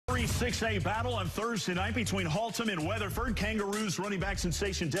rivalry 6A battle on Thursday night between Haltom and Weatherford. Kangaroos running back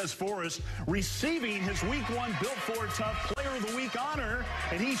sensation Des Forrest receiving his Week 1 Built Ford Tough Player of the Week honor.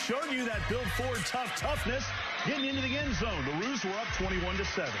 And he showed you that Built Ford toughness getting into the end zone. The Roos were up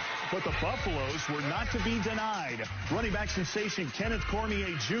 21-7. But the Buffaloes were not to be denied. Running back sensation Kenneth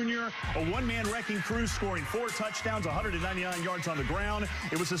Cormier Jr., a one-man wrecking crew scoring 4 touchdowns, 199 yards on the ground.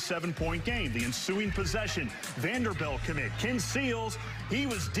 It was a 7-point game. The ensuing possession, Vanderbilt commit Ken Seals, he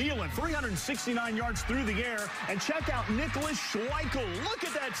was dealing 369 yards through the air. And check out Nicholas Schweikel. Look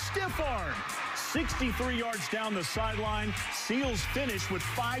at that stiff arm. 63 yards down the sideline. Seals finished with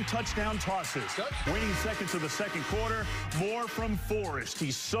 5 touchdown tosses. Waning seconds of the second quarter, more from Forrest.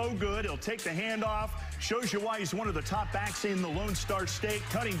 He's so good, he'll take the handoff. Shows you why he's one of the top backs in the Lone Star State.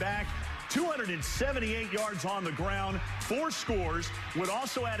 Cutting back, 278 yards on the ground, 4 scores, would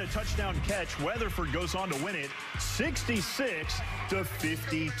also add a touchdown catch. Weatherford goes on to win it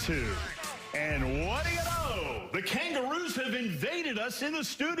 66-52. And what do you know? The Kangaroos have invaded us in the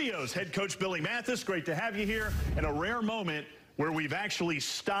studios. Head coach Billy Mathis, great to have you here. And a rare moment where we've actually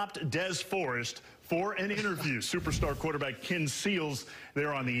stopped Des Forrest for an interview. Superstar quarterback Ken Seals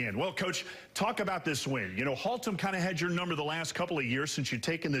there on the end. Well, Coach, talk about this win. You know, Haltom kind of had your number the last couple of years since you've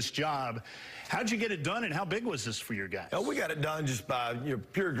taken this job. How'd you get it done, and how big was this for your guys? Oh, we got it done just by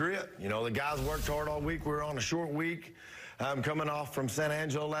pure grit. You know, the guys worked hard all week. We were on a short week. Coming off from San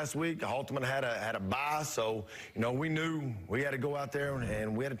Angelo last week, Haltom had a bye, so, you know, we knew we had to go out there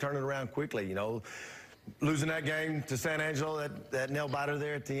and we had to turn it around quickly, you know. Losing that game to San Angelo, that nail biter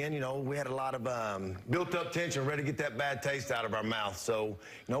there at the end, you know, we had a lot of built-up tension, ready to get that bad taste out of our mouth. So,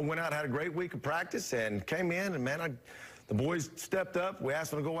 you know, went out, had a great week of practice, and came in, and, man, the boys stepped up. We asked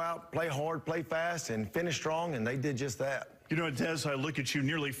them to go out, play hard, play fast, and finish strong, and they did just that. You know, Des, I look at you,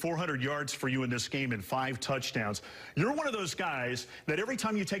 nearly 400 yards for you in this game and 5 touchdowns. You're one of those guys that every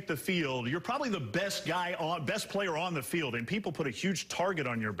time you take the field, you're probably the best player on the field, and people put a huge target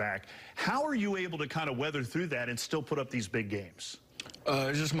on your back. How are you able to kind of weather through that and still put up these big games?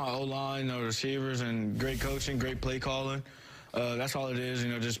 It's just my O-line, you know, receivers, and great coaching, great play calling. That's all it is,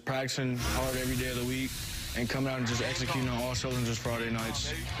 you know, just practicing hard every day of the week and coming out and just executing on all cylinders Friday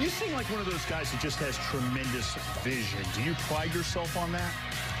nights. You seem like one of those guys that just has tremendous vision. Do you pride yourself on that?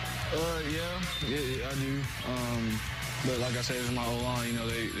 Yeah, I do. But like I said, it's my O-line. You know,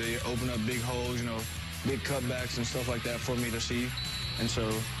 they open up big holes, you know, big cutbacks and stuff like that for me to see. And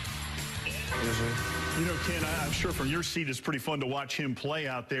so, you know, Ken, I'm sure from your seat it's pretty fun to watch him play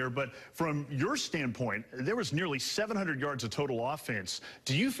out there, but from your standpoint, there was nearly 700 yards of total offense.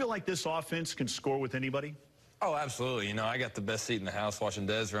 Do you feel like this offense can score with anybody? Oh, absolutely. You know, I got the best seat in the house watching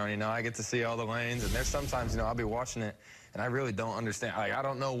Des run. You know, I get to see all the lanes, and there's sometimes, you know, I'll be watching it, and I really don't understand. Like, I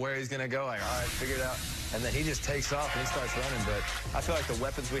don't know where he's going to go. Like, all right, figure it out. And then he just takes off and he starts running. But I feel like the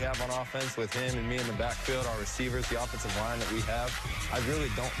weapons we have on offense with him and me in the backfield, our receivers, the offensive line that we have, I really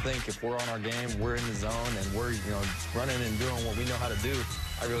don't think if we're on our game, we're in the zone, and we're, you know, running and doing what we know how to do,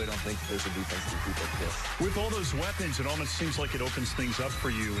 I really don't think there's a defense that can keep up this. With all those weapons, it almost seems like it opens things up for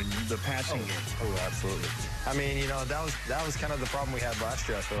you in the passing game. Oh, absolutely. I mean, you know, that was kind of the problem we had last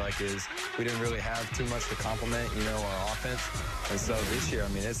year, I feel like, is we didn't really have too much to complement, you know, our offense. And so this year, I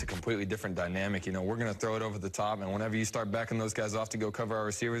mean, it's a completely different dynamic. You know, we're going to throw it over the top, and whenever you start backing those guys off to go cover our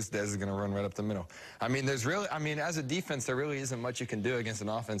receivers, Des is going to run right up the middle. I mean, as a defense, there really isn't much you can do against an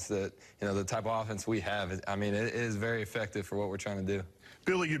offense that, you know, the type of offense we have. I mean, it is very effective for what we're trying to do.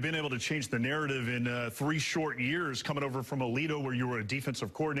 Billy, you've been able to change the narrative in 3 short years, coming over from Aledo, where you were a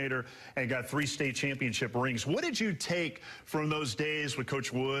defensive coordinator and got 3 state championship rings. What did you take from those days with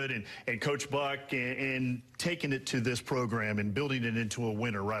Coach Wood and Coach Buck and taking it to this program and building it into a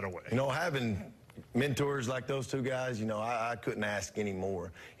winner right away? You know, having mentors like those 2 guys, you know, I couldn't ask any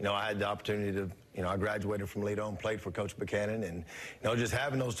more. You know, I had the opportunity to, you know, I graduated from Aledo and played for Coach Buchanan, and, you know, just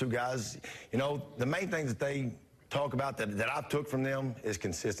having those 2 guys, you know, the main things that they talk about that I've took from them is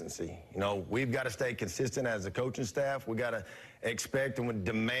consistency. You know, we've got to stay consistent as a coaching staff. We got to expect and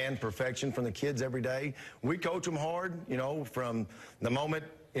demand perfection from the kids every day. We coach them hard, you know, from the moment,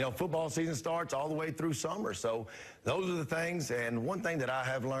 you know, football season starts all the way through summer. So those are the things. And one thing that I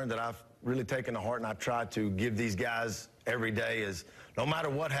have learned that I've really taken to heart and I try to give these guys every day is no matter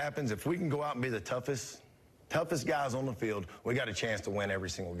what happens, if we can go out and be the toughest guys on the field, we got a chance to win every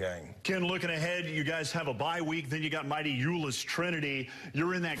single game. Ken, looking ahead, you guys have a bye week, then you got mighty Euless Trinity.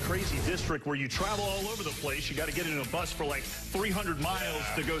 You're in that crazy district where you travel all over the place. You got to get in a bus for like 300 miles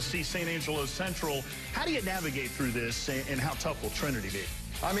to go see St. Angelo Central. How do you navigate through this, and how tough will Trinity be?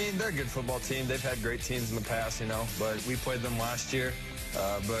 I mean, they're a good football team. They've had great teams in the past, you know, but we played them last year.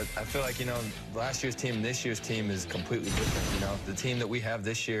 But I feel like, last year's team and this year's team is completely different. The team that we have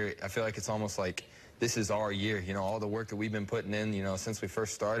this year, I feel like it's almost like this is our year. All the work that we've been putting in, since we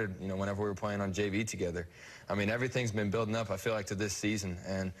first started, whenever we were playing on JV together. I mean, everything's been building up, I feel like, to this season.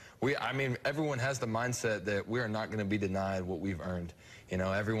 And everyone has the mindset that we are not going to be denied what we've earned.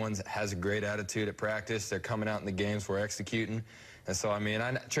 Everyone has a great attitude at practice. They're coming out in the games. We're executing. And so,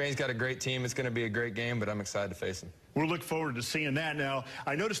 Trey's got a great team. It's going to be a great game, but I'm excited to face him. We'll look forward to seeing that. Now,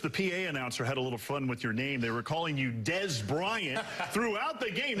 I noticed the PA announcer had a little fun with your name. They were calling you Des Bryant throughout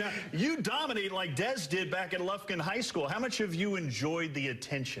the game. Now, you dominate like Des did back at Lufkin High School. How much have you enjoyed the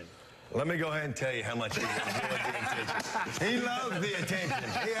attention? Let me go ahead and tell you how much he enjoyed the attention. He loves the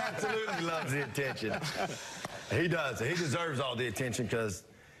attention. He absolutely loves the attention. He does. He deserves all the attention because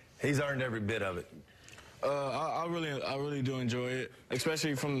he's earned every bit of it. I really do enjoy it,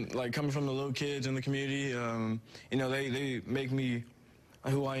 especially from coming from the little kids in the community. They make me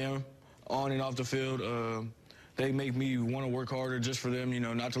who I am on and off the field. They make me want to work harder just for them.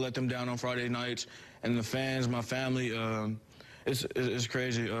 Not to let them down on Friday nights. And the fans, my family, it's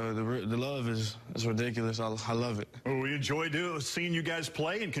crazy. The love is ridiculous. I love it. Well, we enjoyed seeing you guys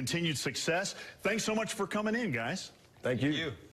play and continued success. Thanks so much for coming in, guys. Thank you.